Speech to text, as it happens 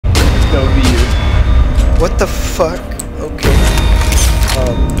That would be you. What the fuck? Okay.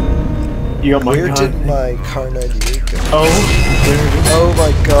 You got my Where gun. did my K98 go? Oh, there it is. Oh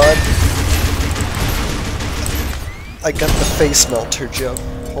my god. I got the face melter, Joe.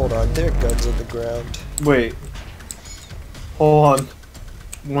 Hold on, there are guns on the ground. Wait. Hold on.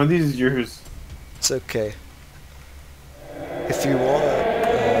 One of these is yours. It's okay. If you want,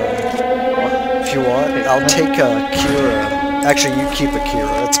 I'll take a Kira. Actually, you keep a Kira.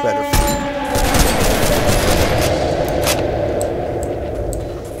 That's better for you.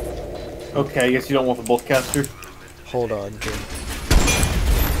 Okay, I guess you don't want the bolt caster. Hold on, Joe.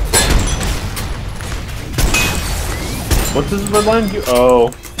 What does the red line do? Oh.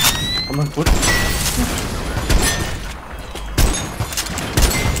 I'm like, what?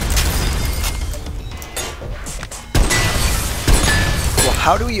 Well,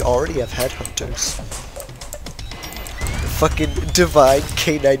 how do we already have headhunters? Fucking divine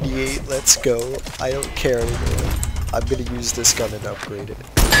K98, let's go. I don't care anymore. I'm gonna use this gun and upgrade it.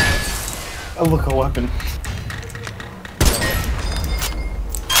 Oh, look, a weapon.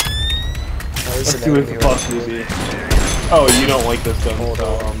 Let's see what it could possibly be. Oh, you don't like this gun. Hold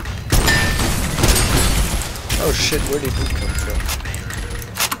on. Oh shit, where did you come from?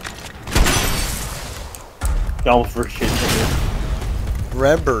 Y'all for shit.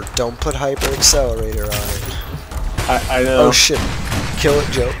 Remember, don't put hyper accelerator on it. I know. Oh shit. Kill it,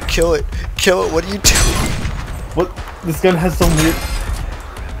 Joe. Kill it. Kill it. What are you doing? What? This gun has some weird...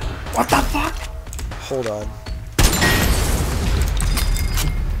 What the fuck? Hold on.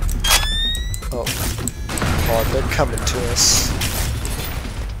 Oh. Oh, they're coming to us.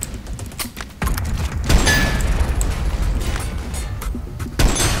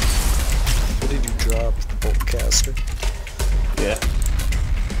 What did you drop? The bolt caster? Yeah.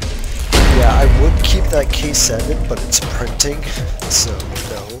 Yeah, I would keep that K7, but it's printing, so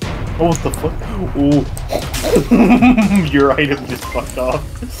no. Oh, what the fuck? Ooh. Your item just fucked off.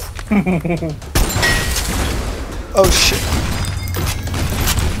 Oh shit.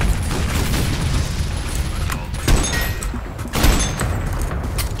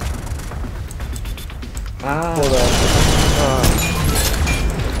 Ah. Hold on.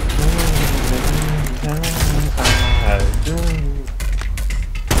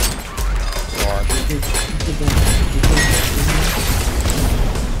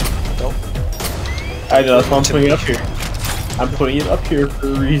 Nope. I know, that's why I'm putting it up here. I'm putting it up here for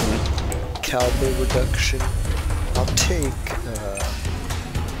a reason. Caliber reduction. I'll take,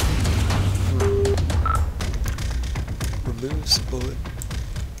 removes bullet.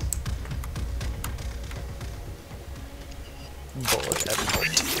 Bullet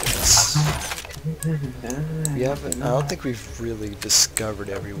emptiness. We haven't, I don't think we've really discovered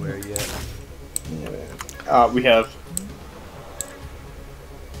everywhere yet. We have.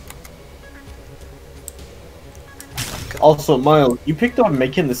 Also, Miles, you picked up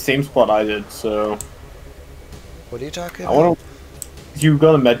making the same spot I did, so... What are you talking I about? wanna... You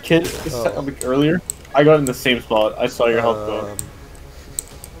got a med kit Oh. earlier? I got it in the same spot. I saw your health go.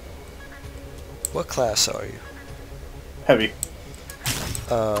 What class are you? Heavy.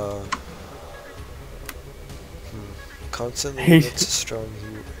 Constantly Hey. hits a strong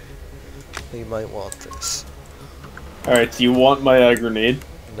heat. You might want this. Alright, do you want my grenade?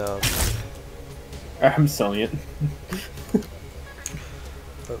 No. I'm selling it.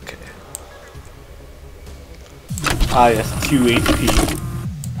 Okay. Ah, yes, 2 HP.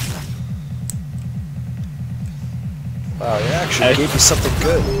 Wow, it actually gave me something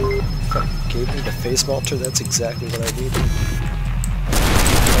good. Gave me the face melter, that's exactly what I needed.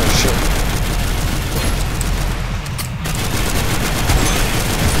 Oh shit.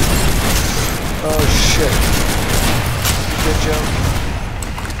 Oh shit. Good jump.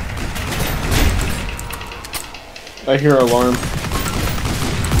 I hear alarm.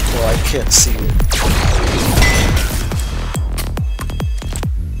 Well, I can't see it.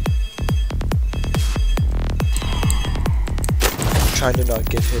 Trying to not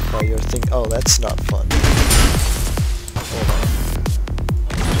get hit by your thing. Oh, that's not fun. Hold on.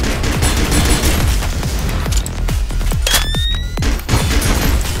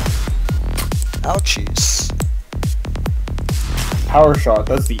 Ouchies. Power shot,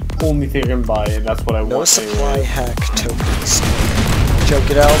 that's the only thing I can buy, and that's what I No want. supply hack tokens. Joe,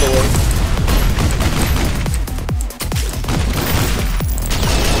 get out of the way.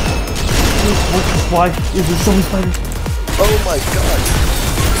 What supply? Is there so many spiders? Oh my god.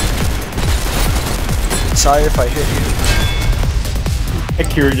 Sorry if I hit you.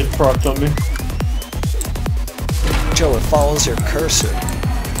 Akira just propped on me. Joe, it follows your cursor.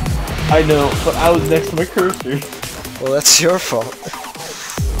 I know, but I was next to my cursor. Well, that's your fault.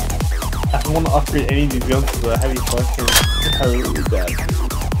 don't want to upgrade any of these guns to the heavy collection. How really bad.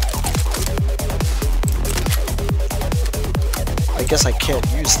 I guess I can't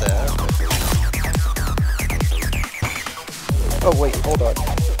use that. Oh wait, hold on.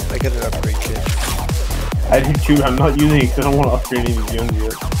 I got an upgrade kit. I do too. I'm not using it because I don't want to upgrade any of these guns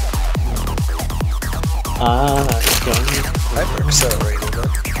yet. I've accelerated it.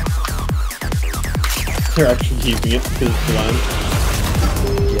 They're actually keeping it because it's fine.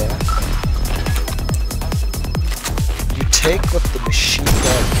 Yeah. You take what the machine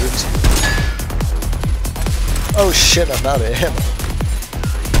gun gives you. Oh shit, I'm out of ammo.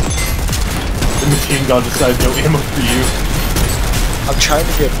 The machine gun decides no ammo for you. I'm trying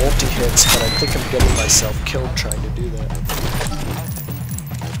to get multi-hits, but I think I'm getting myself killed trying to do that.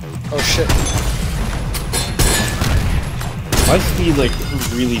 Oh shit. My speed like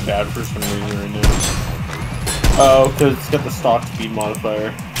really bad for some reason right now. Oh, because it's got the stock speed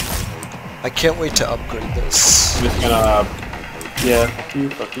modifier. I can't wait to upgrade this. I'm just gonna, yeah,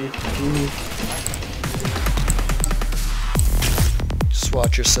 fuck you. Just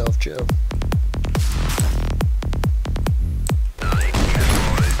watch yourself, Joe.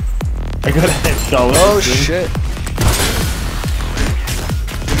 I got a headshot with Oh this thing. shit.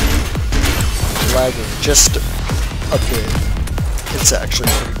 Lagging just a bit. It's actually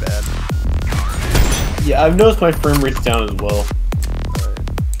pretty bad. Yeah, I've noticed my frame rate's down as well.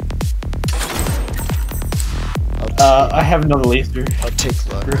 I have another laser. I'll take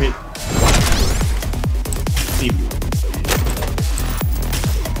luck. Great.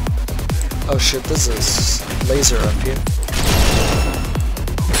 Oh shit, this is laser up here.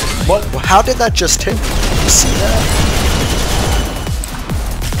 What? Well, how did that just hit me? Did you see that?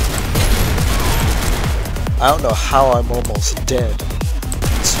 I don't know how I'm almost dead.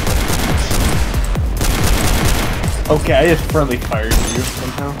 Okay, I just friendly fired you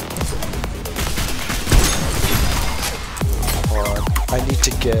somehow. Hold on. I need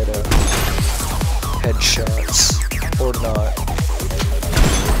to get headshots. Or not.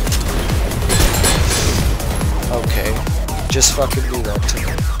 Okay. Just fucking do that to me.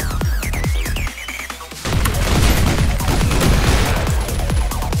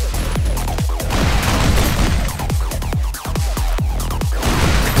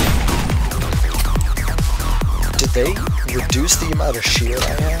 Did they reduce the amount of shield I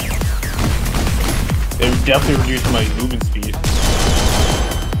have? They definitely reduced my movement speed.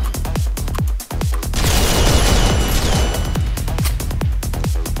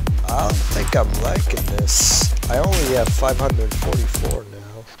 I don't think I'm liking this. I only have 544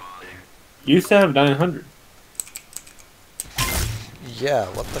 now. You used to have 900. Yeah,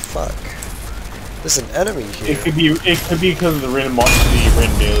 what the fuck? There's an enemy here. It could be because of the random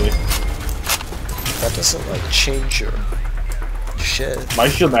random daily. That doesn't like change your shit. My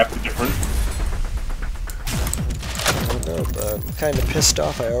shield max is different. I don't know, but I'm kind of pissed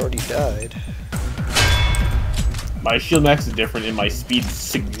off I already died. My shield max is different and my speed is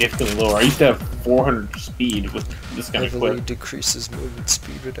significantly lower. I used to have 400 speed with this kind of Heavily quick. decreases movement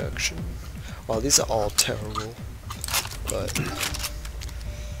speed reduction. Well, these are all terrible, but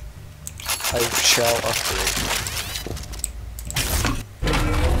I shall upgrade.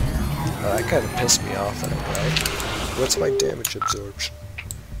 That kind of pissed me off, right? What's my damage absorption?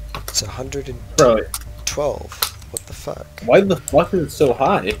 It's 112. What the fuck? Why the fuck is it so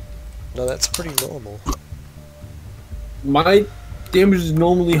high? No, that's pretty normal. My damage is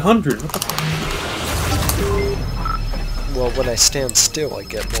normally 100. What the fuck? Well, when I stand still, I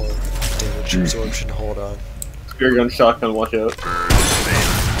get more damage absorption. Hold on. Spear gun, shotgun, watch out.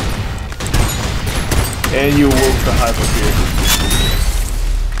 And you awoke the hive up here.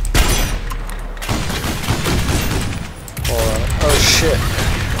 Oh shit.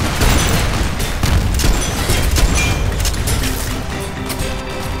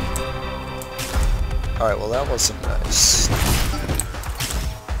 Alright, well that wasn't nice.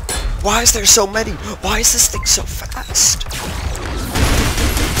 Why is there so many? Why is this thing so fast?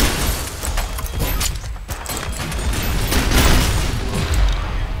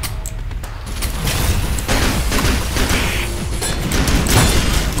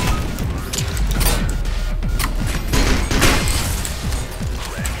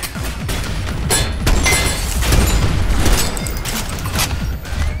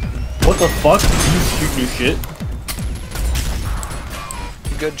 What the fuck? You shoot new shit?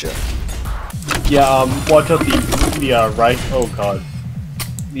 Good job. Yeah, watch out the right. Oh god.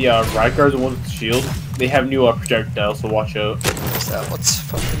 The right guards, the ones with the shield, they have new projectiles, so watch out. Is that what's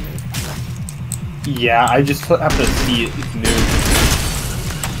fucking me? Yeah, I just happen to see it. It's new.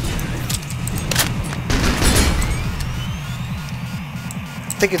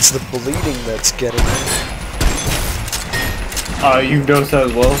 think it's the bleeding that's getting me. You've noticed that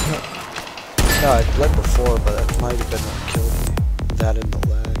as well? No, I bled before, but that might have been what killed me. That and the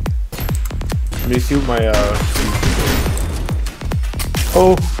lag. Let me see what my,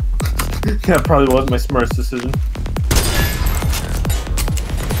 Oh! That probably wasn't my smartest decision.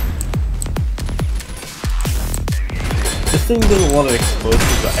 This thing does a lot of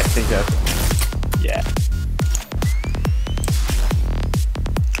explosives, but I think that's... yeah.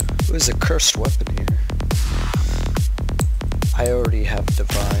 There's a cursed weapon here. I already have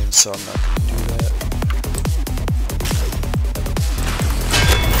Divine, so I'm not gonna do that.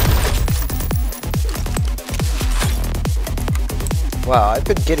 Wow, I've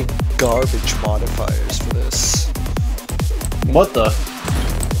been getting garbage modifiers for this. What the?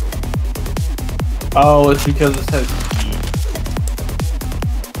 Oh, it's because it says E.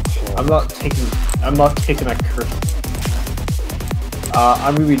 I'm not taking that curse.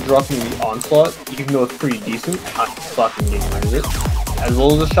 I'm gonna be dropping the Onslaught, even though it's pretty decent. I'm fucking getting rid of it. As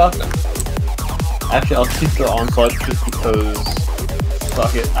well as the shotgun. Actually, I'll keep the Onslaught just because,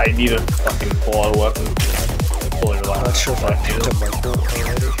 fuck it, I need a fucking full-auto weapon. Fully reliable. I'm not sure if I picked up my bolt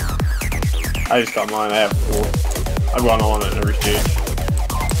already. I just got mine, I have 4. I've gone on at every stage.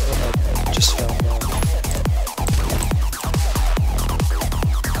 I just found mine.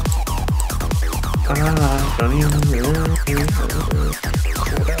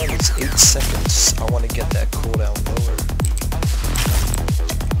 Cooldown is 8 seconds. I want to get that cooldown lower.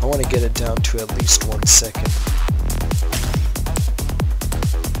 I want to get it down to at least 1 second.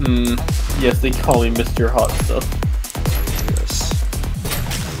 Yes, they call me Mr. Hot Stuff. Yes.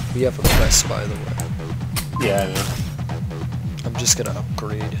 We have a quest, by the way. Yeah, I know. I'm just gonna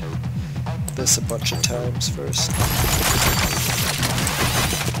upgrade this a bunch of times first.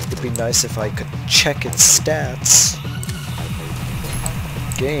 It'd be nice if I could check its stats.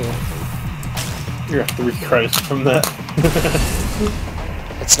 Game. You're 3 credits from that.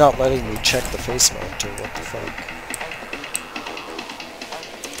 It's not letting me check the face mounter, what the fuck.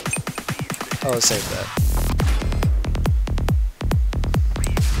 Oh, save that.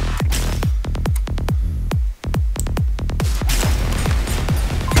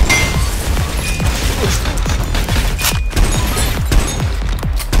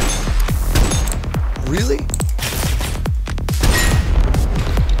 Really?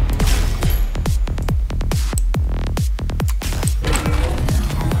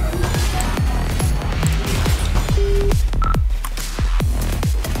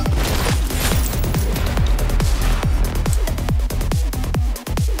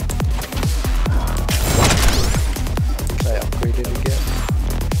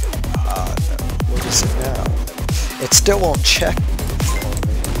 It still won't check for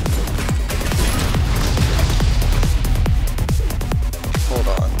me. Hold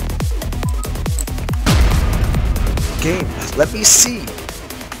on. Game, let me see.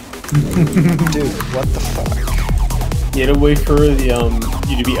 Dude, what the fuck? You had to wait for the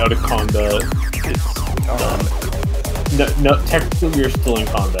you to be out of combat. It's done. No, technically we're still in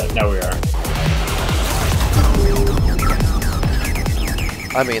combat. Now we are.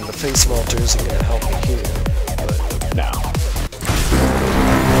 I mean, the face melter isn't gonna help me here. Now.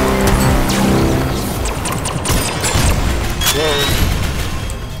 Whoa.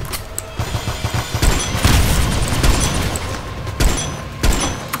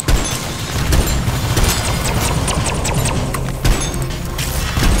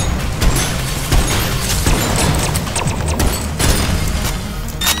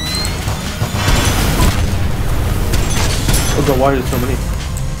 Oh god, why are there so many?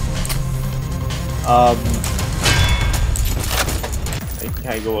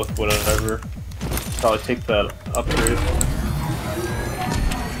 I go with whatever. Probably take that upgrade.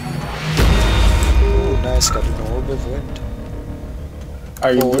 Ooh, nice, got an orb of wind.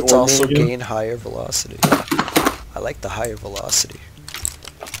 Oh, it's also gain higher velocity. I like the higher velocity.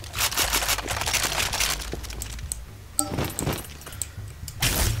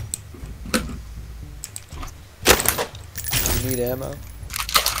 Do you need ammo?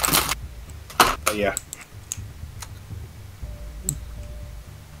 Yeah.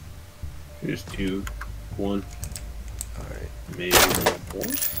 Here's 2, 1. Alright. Maybe 4.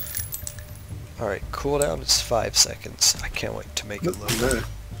 Alright, cooldown is 5 seconds. I can't wait to make it load.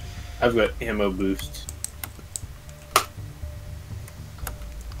 I've got ammo boost.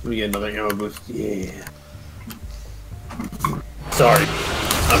 Let me get another ammo boost. Yeah. Sorry.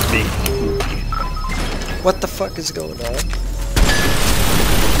 I'm being goofy. What the fuck is going on?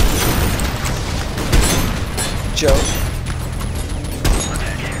 Joe.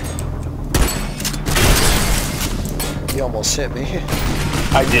 He almost hit me.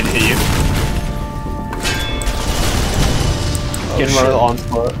 I did hit you. Oh, Can run the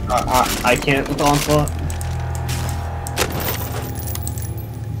onslaught. I can't with the onslaught.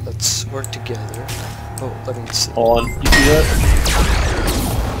 Let's work together. Oh, let me see. Hold on. You see that?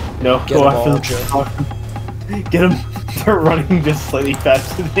 No, Get go him after all, them. Joe. Get them. They're running just slightly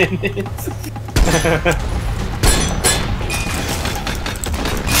faster than it.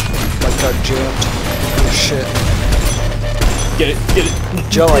 My car jammed. Oh shit. Get it, get it.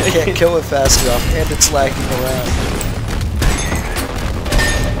 Joe, I can't kill it fast enough, and it's lagging around.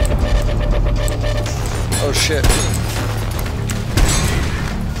 Oh shit.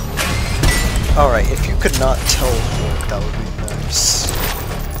 Alright, if you could not teleport, that would be nice.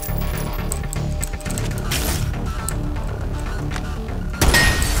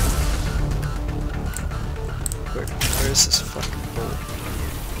 Where is this fucking bolt?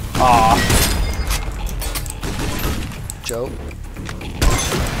 Aw. Joe?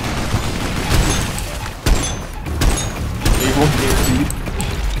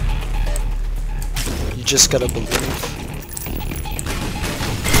 You just gotta believe.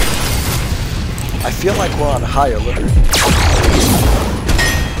 I feel like we're on high alert.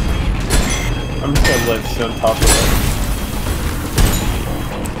 I'm just gonna let you on top of it.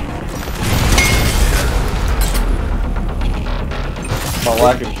 My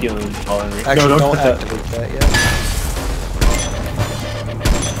lack of healing is bothering me. Actually, no, don't put that. activate that yet.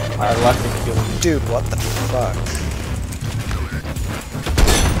 I lack of healing. Dude, what the fuck?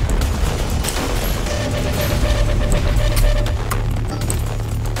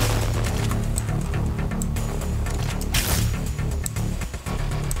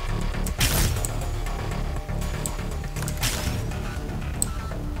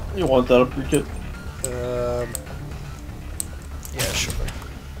 You want that up your kit? Yeah, sure.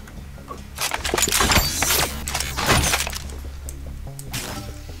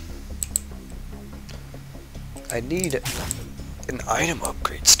 I need an item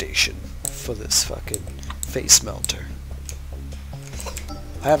upgrade station for this fucking face melter.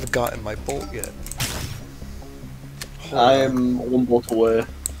 I haven't gotten my bolt yet. I am one bolt away.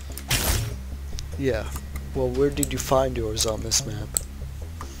 Yeah. Well, where did you find yours on this map?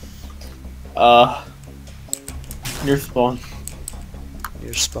 Near spawn.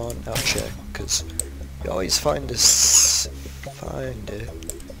 Near spawn? I'll check, because you always find this. Find it.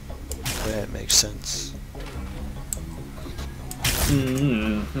 That makes sense.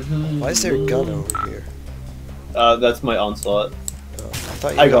 Why is there a gun over here? That's my onslaught. Oh, I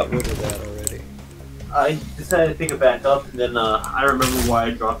thought you got rid of that already. I decided to pick it back up, and then I remember why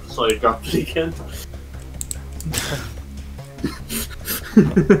I dropped it, so I dropped it again.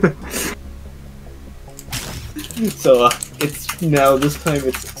 So it's now this time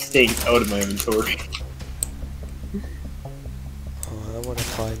it's staying out of my inventory. Oh, I want to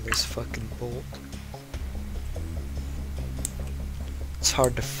find this fucking bolt. It's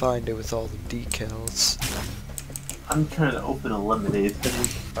hard to find it with all the decals. I'm trying to open a lemonade thing.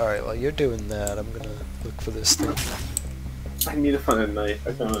 Alright, while you're doing that, I'm gonna look for this thing. I need to find a knife.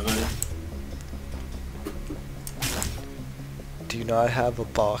 I found a knife. Do you not have a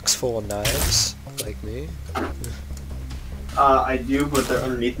box full of knives? Like me? I do, but they're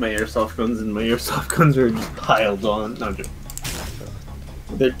underneath my airsoft guns, and my airsoft guns are just piled on. No, just,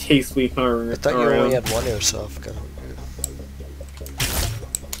 they're tastefully I thought you only had one airsoft gun.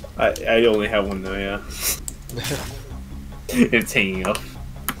 I only have one now, yeah. It's hanging up.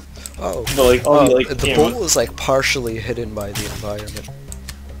 Oh, but like, the bolt was like partially hidden by the environment.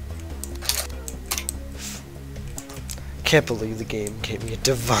 Can't believe the game gave me a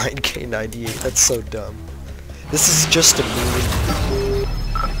divine K98. That's so dumb. This is just a meme.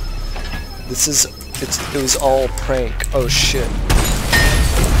 It was all prank. Oh shit.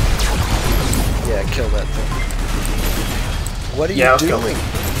 Yeah, kill that thing. What are you doing?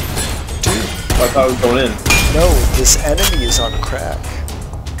 Dude. I thought I was going in. No, this enemy is on crack.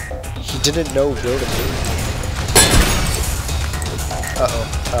 He didn't know where to move. Uh-oh.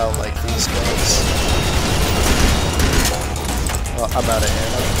 I don't like these guys. Oh, I'm out of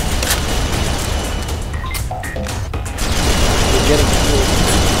ammo. We're getting killed.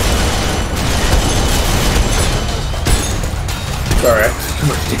 Alright.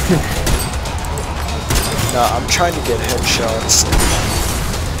 Nah, I'm trying to get headshots.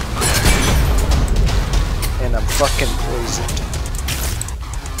 And I'm fucking poisoned.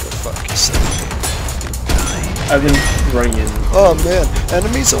 Go fuck yourself. I've been running in. Oh man,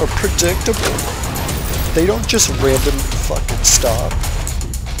 enemies are predictable. They don't just random fucking stop.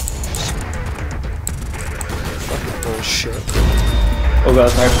 Fucking bullshit. Oh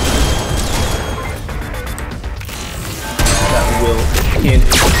god, that will. can't.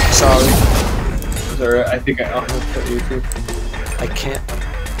 Sorry. Sorry, I think I almost put you too. I can't.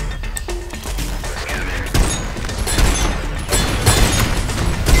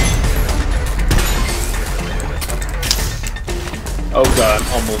 Oh god,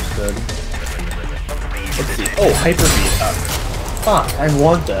 I'm almost dead. Let's see. Oh, hyper beat. Fuck, I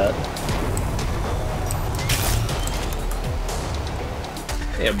want that.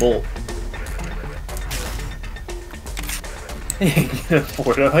 Yeah, bolt. You can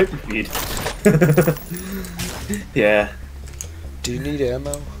afford a hyper feed. Yeah. Do you need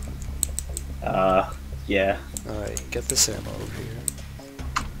ammo? Yeah. Alright, get this ammo over here.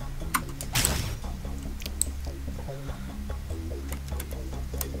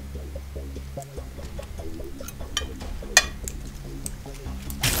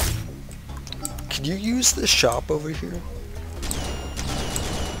 Can you use this shop over here?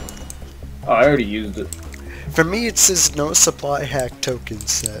 Oh, I already used it. For me, it says no supply hack token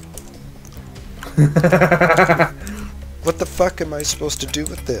set. What the fuck am I supposed to do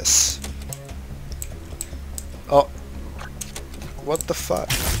with this? Oh. What the fuck?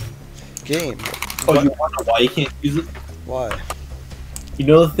 Game. Oh, What? you wonder why you can't use it? Why? You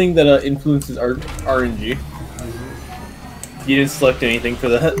know the thing that influences RNG? You didn't select anything for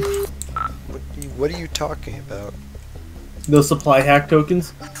that. What are you talking about? Those supply hack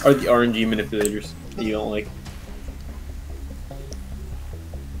tokens are the RNG manipulators that you don't like.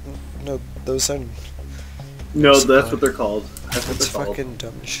 No, those aren't. No, Supply. that's what they're called. That's what That's they're called. fucking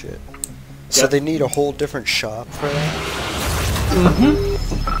dumb shit. So they need a whole different shop for that? Mm-hmm.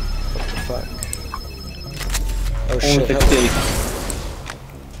 What the fuck? Oh Only shit, 50. hello.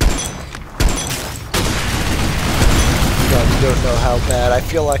 God, you don't know how bad. I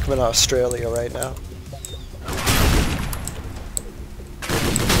feel like I'm in Australia right now.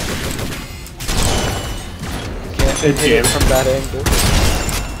 Can't It hit it jammed. from that angle.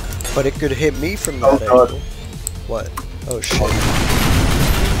 But it could hit me from that God. angle. What? Oh shit.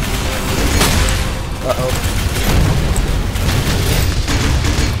 Uh-oh.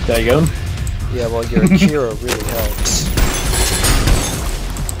 Did I get him? Yeah, well, your Akira really helps.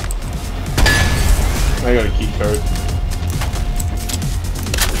 I got a key card.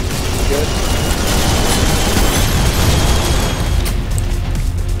 Good.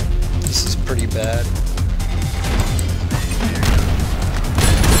 This is pretty bad.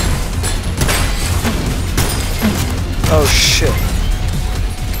 Oh shit.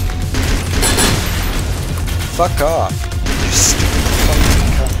 Fuck off. You stupid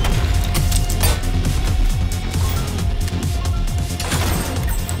fucking cunt.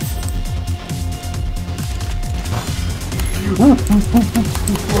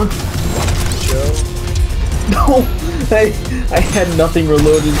 Joe? No! I had nothing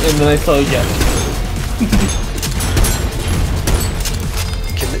reloaded and then I saw it again.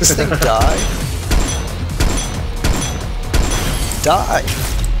 Can this thing die? Die!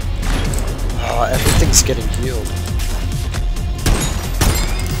 Oh, everything's getting healed.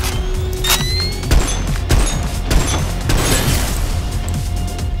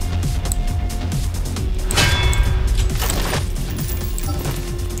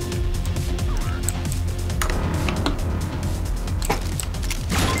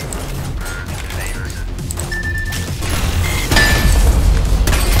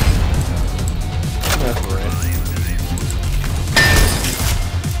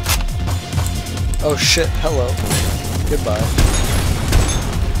 Oh shit, hello. Goodbye.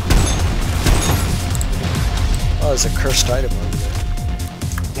 Oh, there's a cursed item over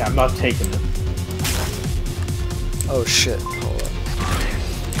there. Yeah, I'm not taking it. Oh shit, hold on.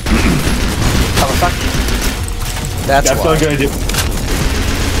 Oh, fuck. That's why. not a good idea.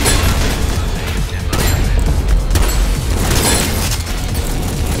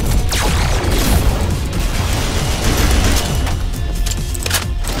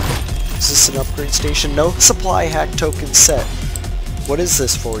 Is this an upgrade station? No supply hack token set. What is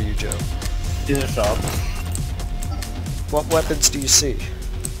this for you, Joe? In a shop. What weapons do you see?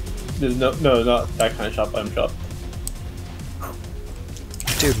 There's no, not that kind of shop, item shop.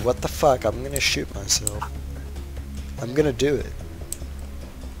 Dude, what the fuck? I'm gonna shoot myself. I'm gonna do it.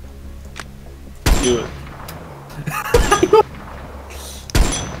 Do it.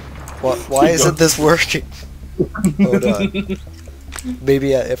 What? Why isn't this working? Hold on.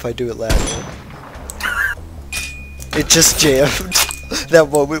 Maybe if I do it laterally. It just jammed. That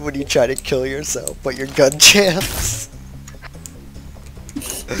moment when you try to kill yourself, but your gun jams.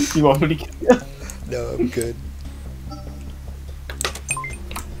 You want me to kill you? No, I'm good.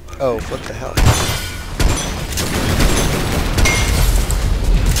 Oh, what the hell?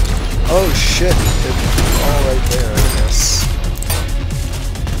 Oh shit, they're all right there, I guess.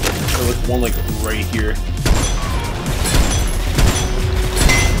 one like right here.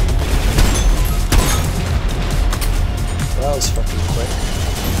 That was fucking quick.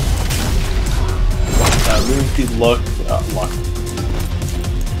 Moving speed, luck.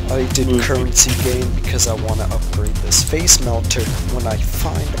 I did currency gain because I want to upgrade this face melter when I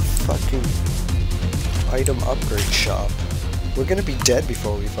find a fucking item upgrade shop. We're gonna be dead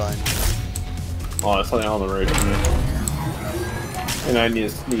before we find it. Oh, that's something on the right for me. And I need to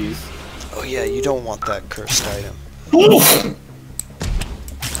sneeze. Oh yeah, you don't want that cursed item.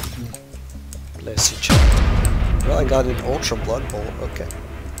 Bless you, child. Well, I got an ultra blood bolt. Okay.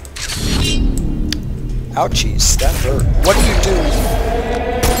 Ouchies, that hurt. What do you do?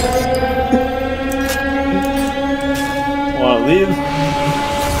 Wanna leave?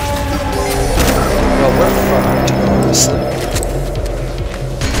 Well, we're fucked, honestly.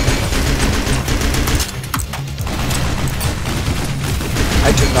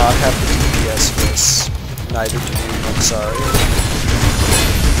 I do not have the DPS for this. Neither do you, I'm sorry.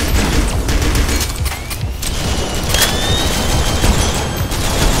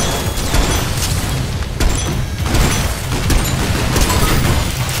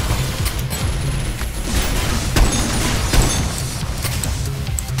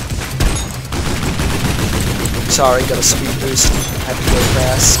 Sorry, got a speed boost. Had to go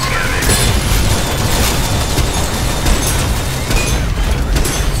fast.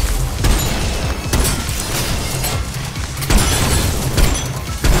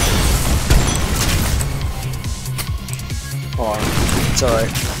 It's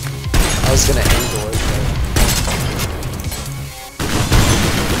alright. I was gonna angle it, but...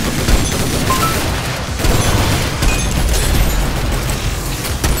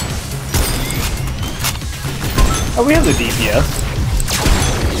 Oh, we have the DPS.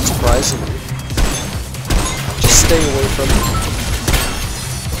 Surprisingly. Just stay away from it.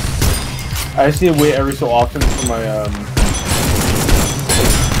 I just need to wait every so often for my,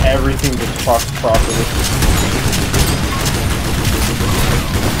 everything to proc properly.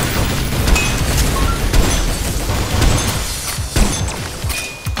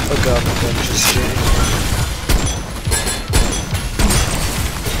 Oh god, my gun just jammed.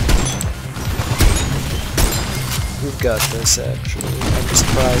 We've got this, actually. I'm just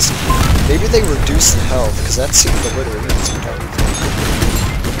surprised. Maybe they reduced the health, because that seemed a little easy.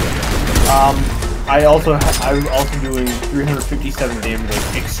 I was also doing 357 damage,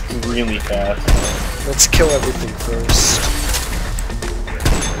 like, extremely fast. Let's kill everything first.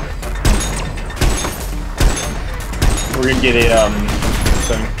 We're gonna get a,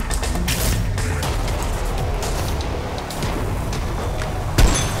 thing.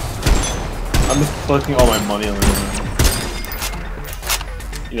 I'm just collecting all my money on the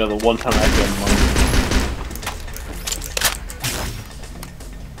you know, the one time I get money.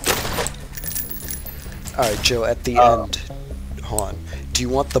 Alright, Joe, at the end, hold on. Do you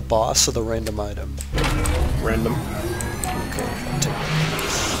want the boss or the random item? Random. Okay, I'll take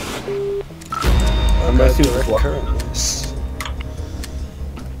this. I'm gonna see what's currentness.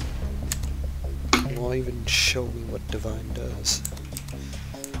 It won't even show me what Divine does.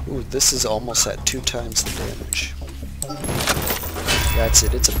 Ooh, this is almost at 2 times the damage. That's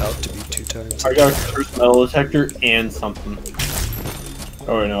it, it's about to be 2 times. I got a cursed metal detector and something.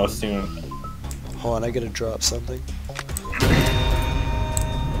 Oh wait, no, it's soon. Hold on, I gotta drop something.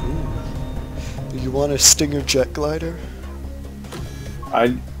 Ooh. You want a Stinger jet glider?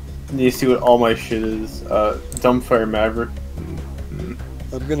 I need to see what all my shit is. Dumbfire Maverick.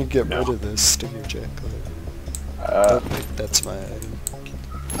 I'm gonna get rid of this Stinger jet glider. Don't think that's my item.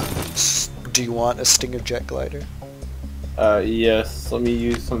 Do you want a Stinger jet glider? Yes. Let me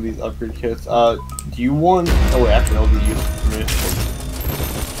use some of these upgrade kits. Do you want? Oh wait, actually, that'll be useful for me.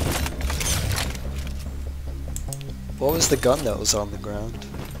 What was the gun that was on the ground?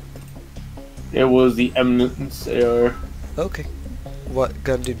 It was the Eminence AR. Okay. What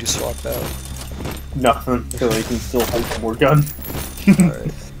gun did you swap out? Nothing. So I can still hold more gun.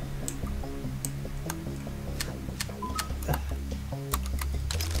 Alright.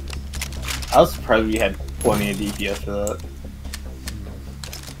 I was surprised we had plenty of DPS for that.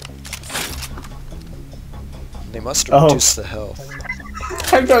 They must have reduced the health.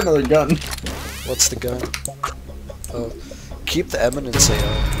 I got another gun. What's the gun? Oh, keep the Eminence AR.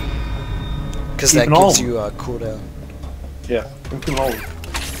 Because that gives you a cooldown. Yeah, I'm keeping all of them.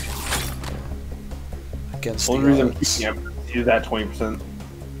 Against the only reason I'm keeping it is that 20%.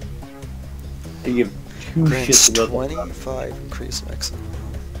 They give 2 shits about 25 increase maximum.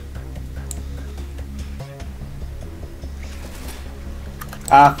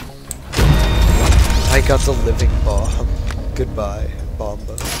 Ah. I got the living bomb. Goodbye,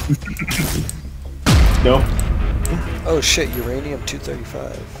 Bomba. Nope. Oh shit,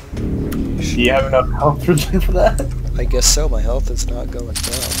 uranium-235. Do you have enough health for that? I guess so, my health is not going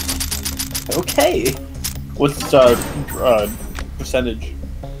down. Okay. What's percentage?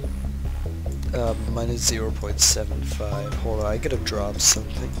 Minus 0.75. Hold on, I gotta drop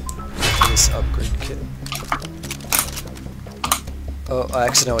something for this upgrade kit. Oh, I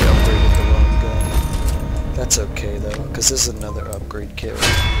accidentally upgraded the wrong gun. That's okay though, because this is another upgrade kit.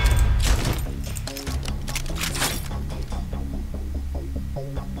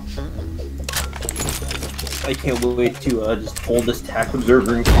 I can't wait to just hold this TAC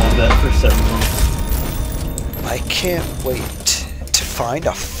observer in combat for 7 months. I can't wait to find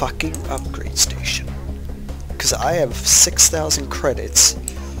a fucking upgrade station. Because I have 6,000 credits,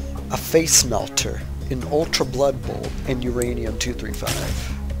 a face melter, an ultra blood bolt, and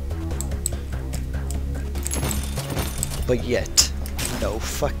uranium-235. But yet, no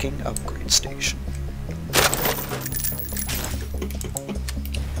fucking upgrade station.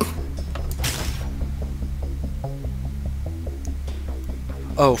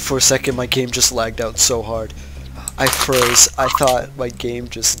 Oh, for a second my game just lagged out so hard. I froze. I thought my game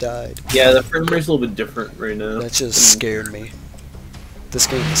just died. Yeah, the frame rate's a little bit different right now. That just scared me. This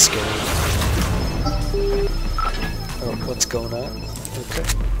game is scary. Oh, what's going on? Okay.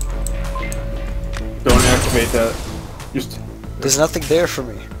 Don't activate that. Just. There's nothing there for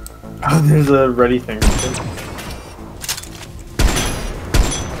me. Oh, there's a ready thing.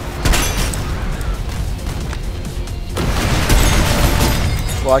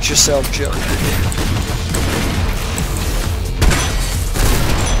 Watch yourself, Joe.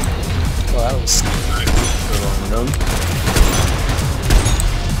 Oh, that was...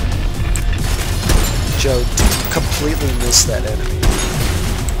 Joe, completely missed that enemy.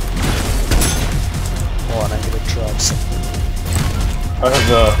 Hold on, I'm gonna drop something. I have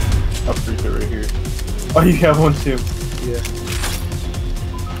the upgrade right here. Oh, you have one too. Yeah.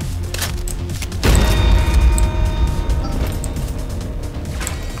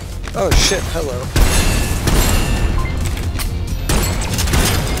 Oh shit, hello.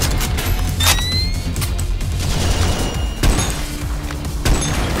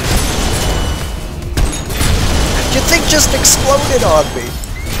 Your thing just exploded on me.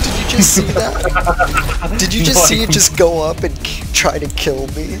 Did you just see that? Did you just see it just go up and try to kill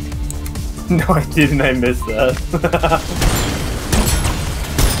me? No, I didn't. I missed that.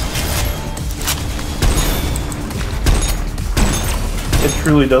 It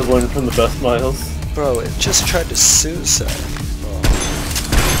truly does learn from the best, Miles. Bro, it just tried to suicide. Oh.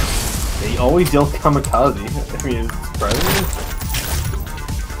 They always yell kamikaze. I mean, it's surprising.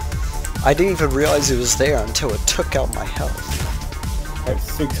 I didn't even realize it was there until it took out my health. I have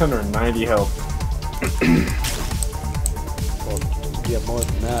 690 health. Well, you have more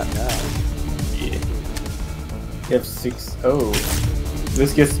than that now. Yeah. You have 6. Oh.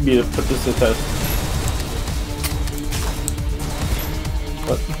 This gets me to put this to test.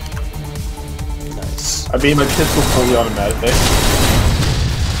 What? Nice. I made my pistol fully automatic.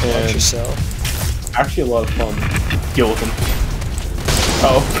 And Watch yourself. actually a lot of fun. Deal with them.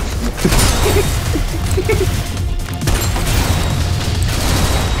 Oh.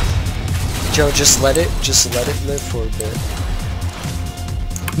 Joe, just let it live for a bit.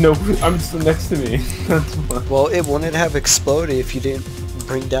 No, I'm still next to me. That's why. Well, it wouldn't have exploded if you didn't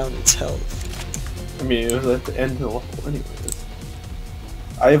bring down its health. I mean, it was at the end of the level anyways.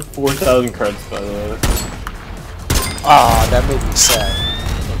 I have 4,000 credits, by the way. Ah, that made me sad.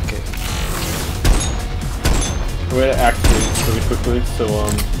 Okay. I'm gonna activate it really quickly, so,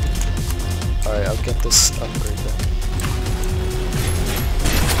 Alright, I'll get this upgrade then.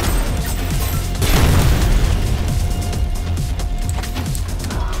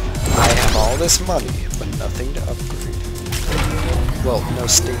 I have all this money, but nothing to upgrade. Well, no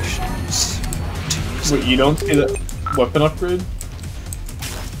stations to use. Wait, you don't see the weapon upgrade?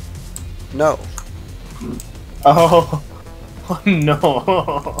 No. Oh, oh no.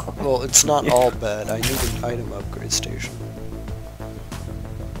 Well, it's not all bad. I need an item upgrade station.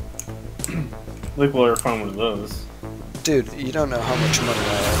 Like, well, I found one of those. Dude, you don't know how much money I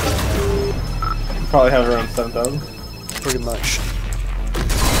have. You probably have around 7,000. Pretty much.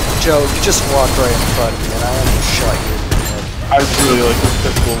 Joe, you just walked right in front of me and I almost shot you in the head. I really like this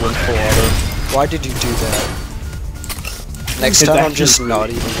pistol with full auto. Why did you do that? Next time I'm just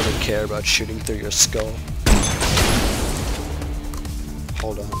not even gonna care about shooting through your skull.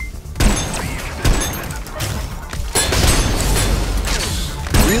 Hold on.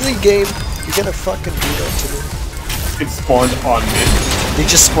 Really, game? You're gonna fucking do that to me? It spawned on me. They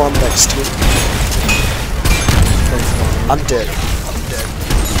just spawned next to me. I'm dead. I'm dead.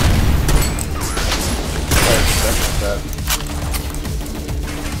 that.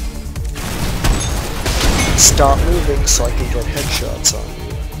 Stop moving so I can get headshots on you.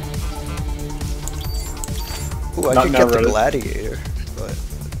 Ooh, I could get the gladiator, but...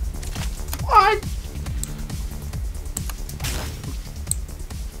 What?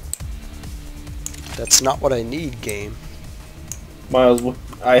 That's not what I need, game. Miles,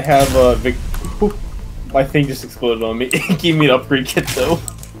 I have my thing just exploded on me. It gave me an upgrade kit though.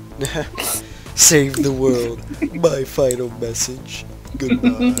 Save the world. My final message.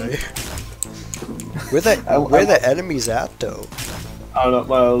 Goodbye. Where the enemies at though? I don't know,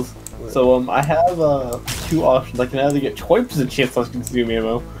 Miles. What? So I have 2 options. I can either get 20% chance not to consume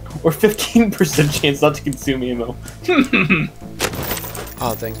ammo, or 15% chance not to consume ammo.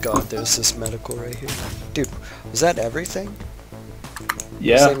 Oh, thank God, there's this medical right here. Dude, was that everything?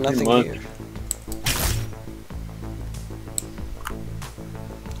 Yeah, There's like nothing pretty much. here.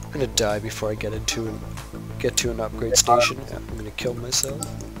 I'm gonna die before I get to an upgrade station. Yeah, I'm gonna kill myself.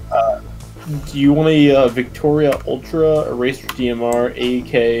 Do you want a Victoria Ultra, Eraser DMR,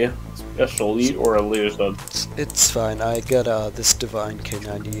 AK, Special Elite, or a laser stud? It's fine. I got this Divine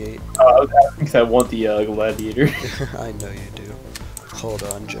K98. Because I want the Gladiator. I know you do. Hold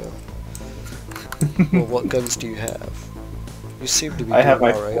on, Joe. Well, what guns do you have? You seem to be I have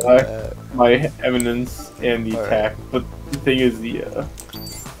doing my alright flag, on that. my Eminence, and the attack. But the thing is the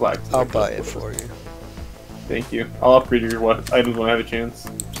flag. I'll buy it for you. Thank you. I'll upgrade your items when I have a chance.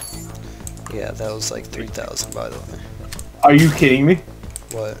 Yeah, that was like 3,000 by the way. Are you kidding me?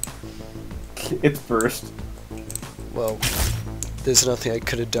 What? It's burst. Well, there's nothing I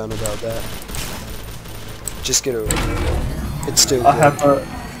could have done about that. Just get over it. It's still I good. have a...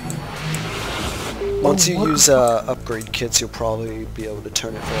 Once you use upgrade kits, you'll probably be able to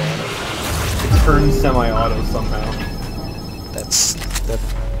turn it for auto. It turns semi-auto somehow.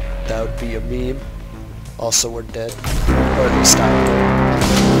 That would be a meme. Also, we're dead. Or at least I'm dead.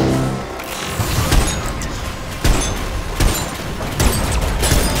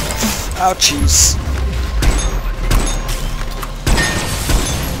 Ouchies.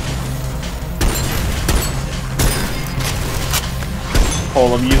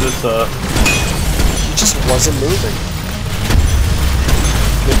 Hold on, use this, He just wasn't moving.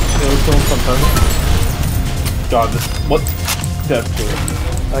 it was doing something. God, this, what? That's cool.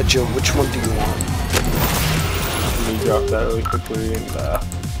 Joe, which one do you want? Let me drop that really quickly, and,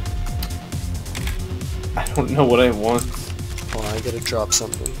 I don't know what I want. Hold on, I gotta drop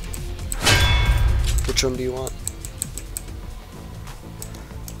something. Which one do you want?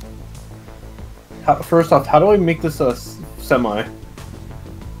 First off, how do I make this a semi?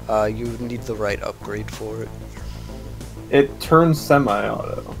 You need the right upgrade for it. It turns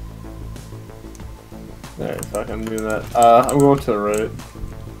semi-auto. Alright, fuck, I'm doing that. I'm going to the right.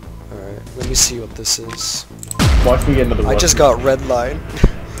 Alright, let me see what this is. Watch me get another I just weapon. got red line.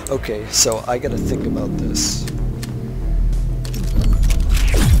 Okay, so I gotta think about this.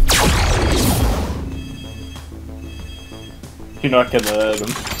 You're not getting that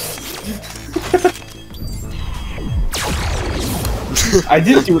item. I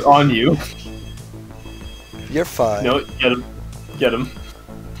didn't do it on you. You're fine. No, get him. Get him.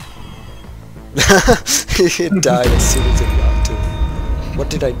 It died as soon as it got to him. What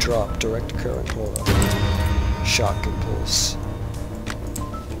did I drop? Direct current? Hold on. Shock impulse.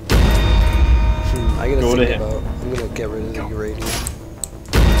 I gotta Go to think him. about... I'm gonna get rid of the uranium.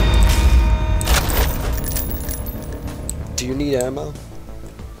 Do you need ammo?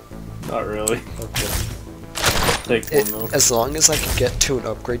 Not really. Okay. Takes one though. As long as I can get to an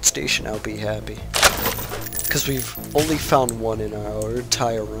upgrade station, I'll be happy. Because we've only found one in our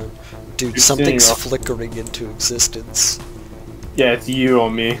entire run. Dude, You're something's sitting up. flickering into existence. Yeah, it's you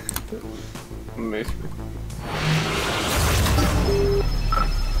on me. Amazing.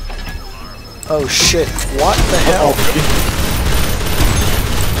 Oh shit, what the hell?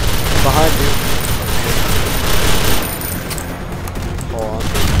 Behind you. Hold on.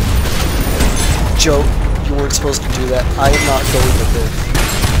 Joe, you weren't supposed to do that. I am not going to live.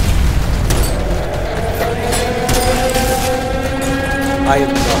 I am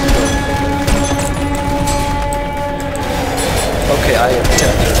not going to live. Okay, I am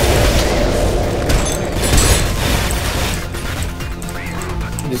dead.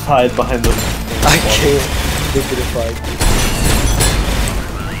 Just hide behind them. I can't dignify you.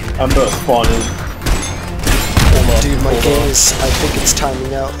 I'm gonna spawn in. Hold up, Dude, my hold game up. is, I think it's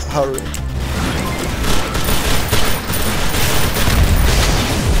timing out. Hurry.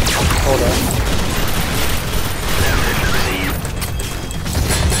 Hold on.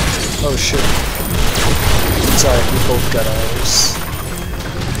 Oh shit. Sorry, we both got ours.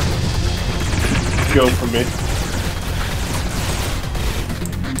 Go for me.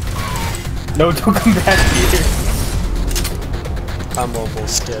 No, don't come back here. I'm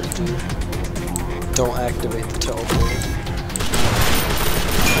almost dead, dude. Don't activate the teleport.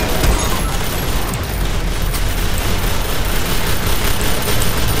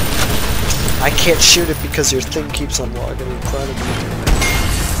 I can't shoot it because your thing keeps on walking in front of me.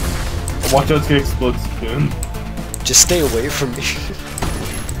 Watch out, it's gonna explode soon. Just stay away from me.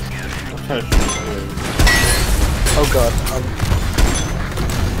 I'm trying to shoot you. Oh god,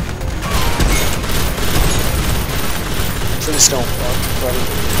 please don't walk in front of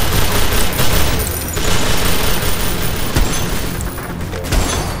me.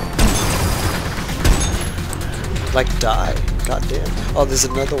 Like, die. God damn. Oh, there's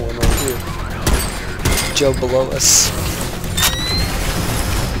another one right here. Joe below us.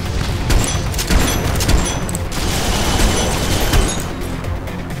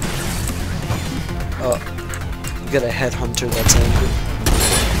 Oh, you got a headhunter that's angry.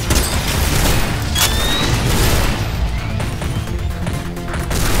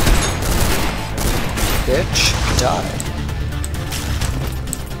 Bitch, die.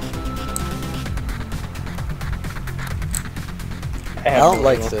 I don't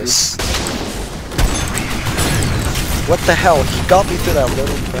like this. What the hell? He got me through that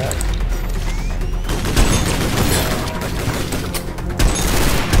little crack.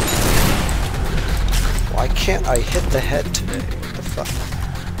 Why can't I hit the head today? What the fuck?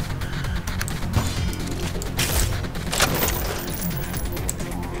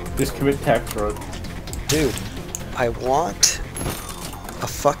 Just commit tax fraud. Dude, I want a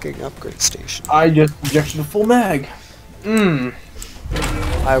fucking upgrade station. I just injected a full mag.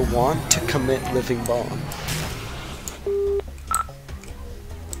 I want to commit living bomb.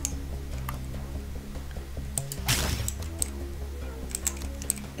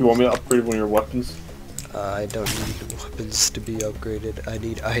 Do you want me to upgrade one of your weapons? I don't need weapons to be upgraded. I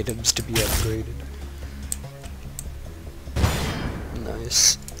need items to be upgraded.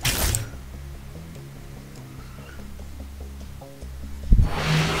 Nice.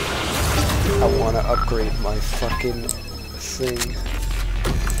 I want to upgrade my fucking thing.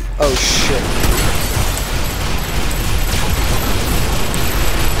 Oh shit.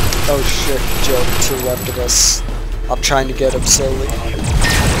 Oh shit, Joe, to the left of us. I'm trying to get him slowly.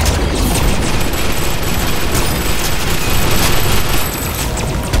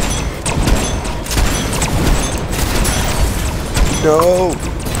 No!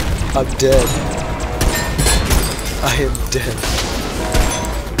 I'm dead. I am dead.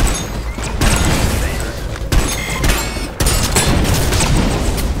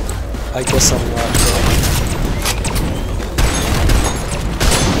 I guess I'm not dead.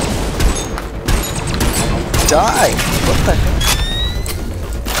 Die! What the heck?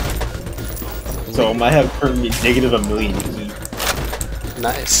 So I might have turned me negative -1 million heat.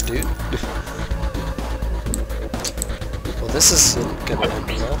 Nice, dude. Well, this isn't gonna end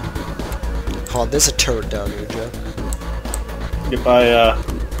well. Oh, there's a turret down here, Joe. If I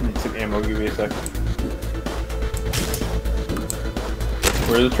need some ammo, give me a sec.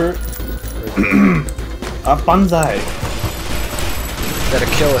 Where's the turret? Ah, banzai! Gotta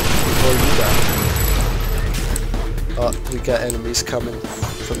kill it before you die. Oh, we got enemies coming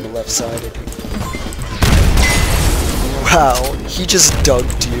from the left side of you. Wow, he just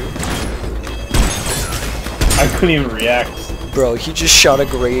dunked you. I couldn't even react. Bro, he just shot a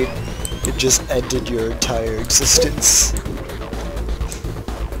grenade. It just ended your entire existence.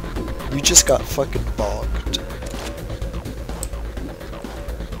 You just got fucking bogged.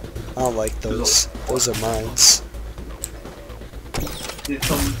 I don't like those. Those are mines. Did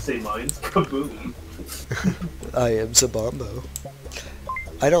someone say mines? Kaboom. I am Zabombo.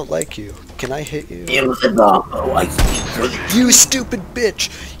 I don't like you. Can I hit you? You stupid bitch!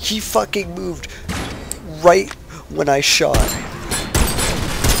 He fucking moved right when I shot.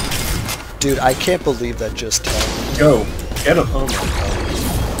 Dude, I can't believe that just happened. Go. Get him. Oh my god.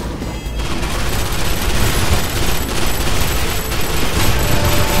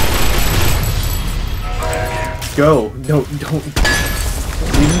 Go. No, don't.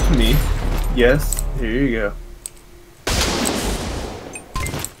 Leave it to me. Yes. Here you go.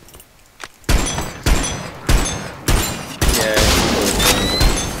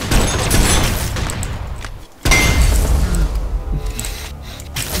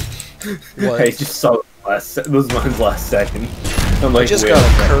 What? I just saw those mines last second. I'm like, I just got a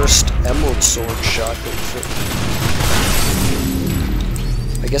cursed emerald sword shotgun.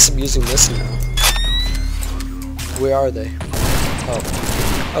 I guess I'm using this now. Where are they? Oh.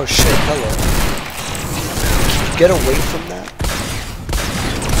 Oh shit, hello. Get away from that.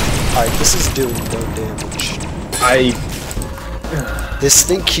 Alright, this is doing no damage. This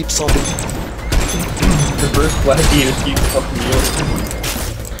thing keeps on The first gladiator keeps fucking you.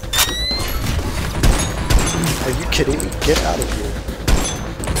 Are you kidding me? Get out of here.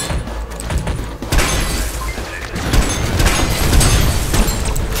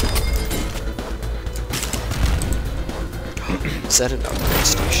 Is that an upgrade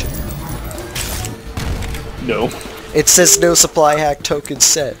station? No. It says no supply hack token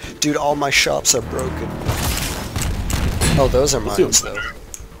set. Dude, all my shops are broken. Oh, those are mine, though.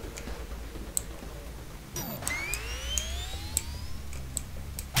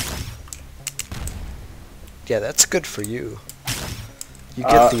 Yeah, that's good for you. You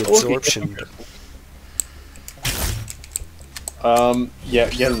get the absorption. Okay. Yeah,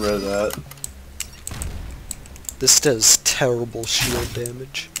 getting rid of that. This does terrible shield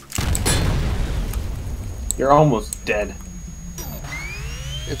damage. You're almost dead.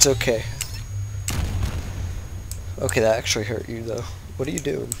 It's okay. Okay, that actually hurt you, though. What are you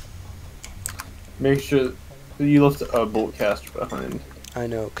doing? Make sure you left a bolt caster behind. I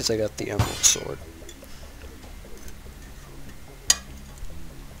know, because I got the emerald sword.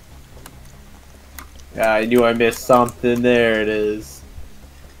 Yeah, I knew I missed something. There it is.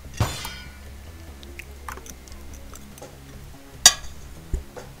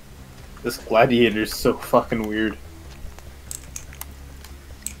 This gladiator is so fucking weird.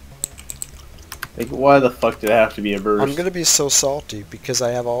 Like, why the fuck did it have to be a burst? I'm gonna be so salty because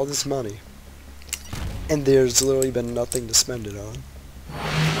I have all this money. And there's literally been nothing to spend it on.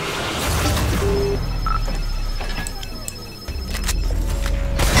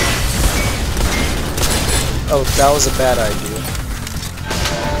 Oh, that was a bad idea.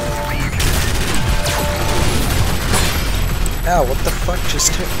 Ow, what the fuck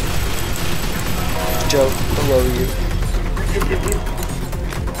just hit me? Joe, below you.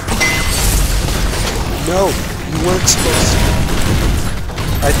 No, you weren't supposed to.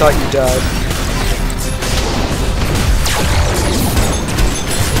 I thought you died.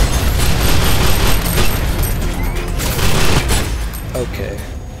 Okay,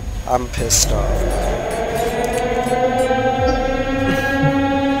 I'm pissed off.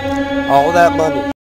 All that money.